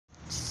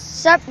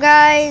Sup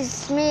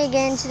guys, me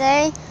again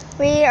today.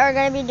 We are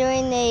going to be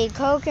doing the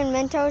Coke and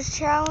Mentos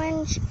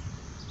challenge.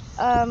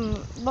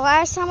 The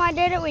last time I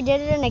did it, we did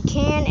it in a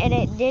can and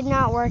it did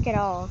not work at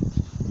all.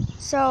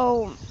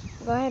 So,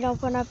 go ahead and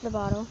open up the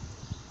bottle.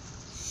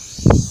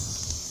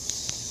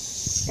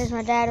 There's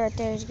my dad right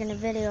there who's going to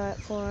video it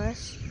for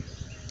us.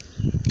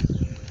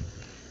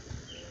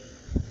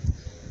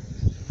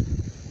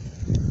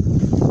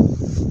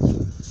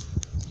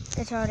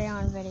 It's already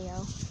on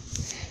video.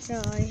 So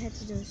all you have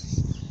to do is...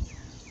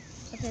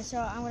 Okay, so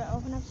I'm going to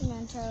open up the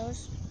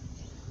Mentos.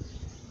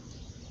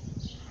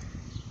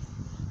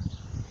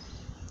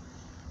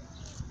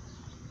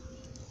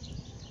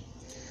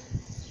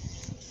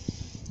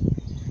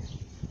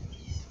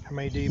 How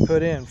many do you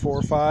put in? 4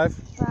 or 5?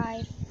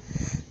 5.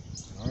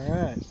 All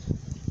right.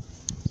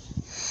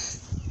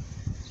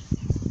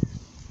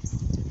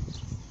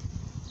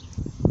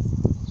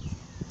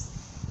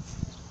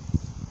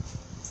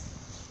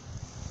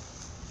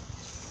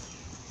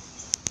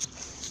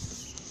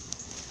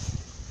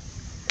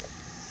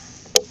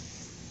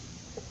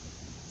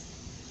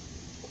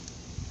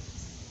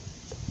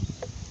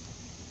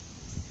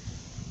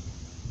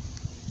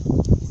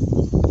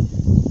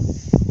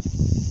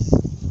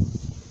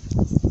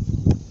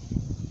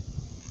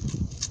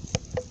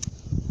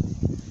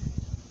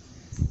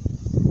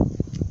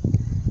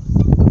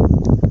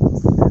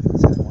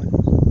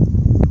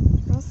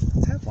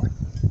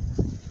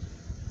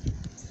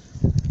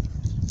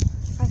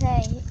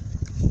 Okay.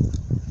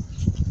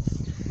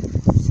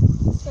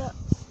 So,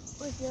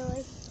 with your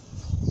like...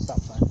 Stop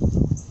sign.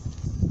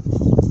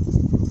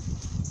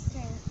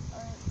 Okay,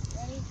 alright,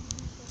 ready?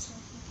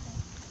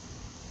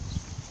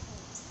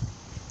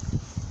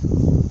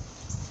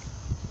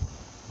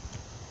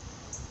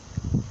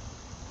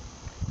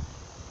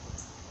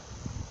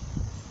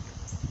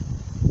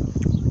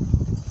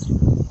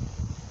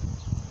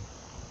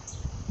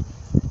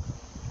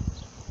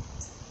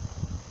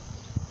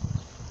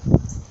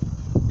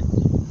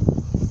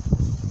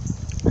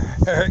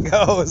 There it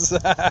goes. I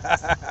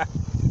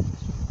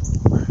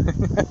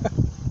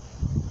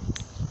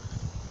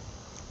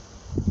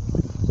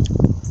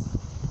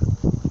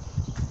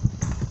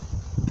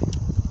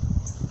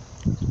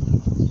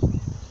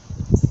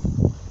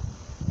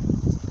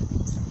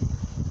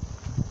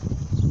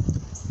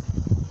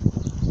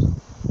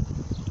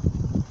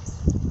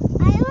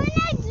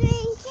wanna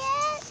drink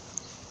it.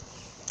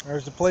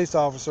 There's the police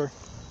officer.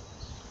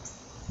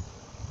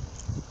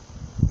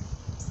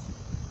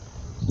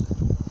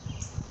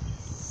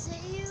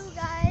 See you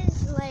guys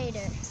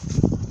later.